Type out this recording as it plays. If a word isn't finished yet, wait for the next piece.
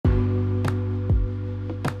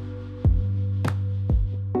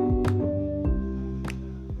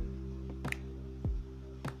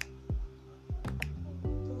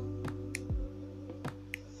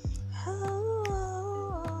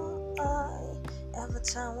Every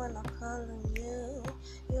time when I'm calling you,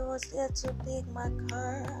 you was there to pick my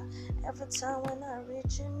car. Every time when I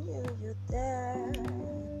reaching you, you're there.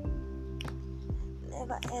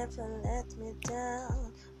 Never ever let me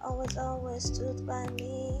down. Always stood by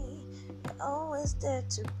me. You're always there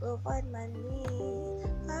to provide my need.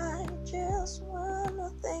 I just wanna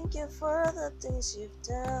thank you for the things you've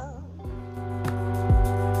done.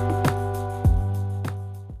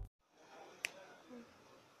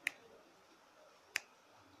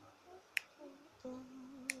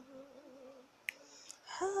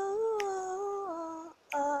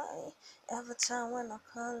 Every time when I'm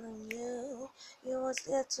calling you, you was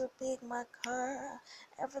there to pick my car.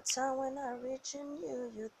 Every time when I reaching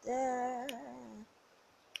you, you're there.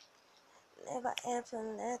 Never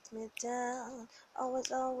ever let me down.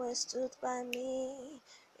 Always stood by me.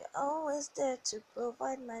 You're always there to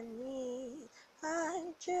provide my need.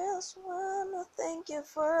 I just wanna thank you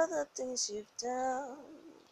for the things you've done.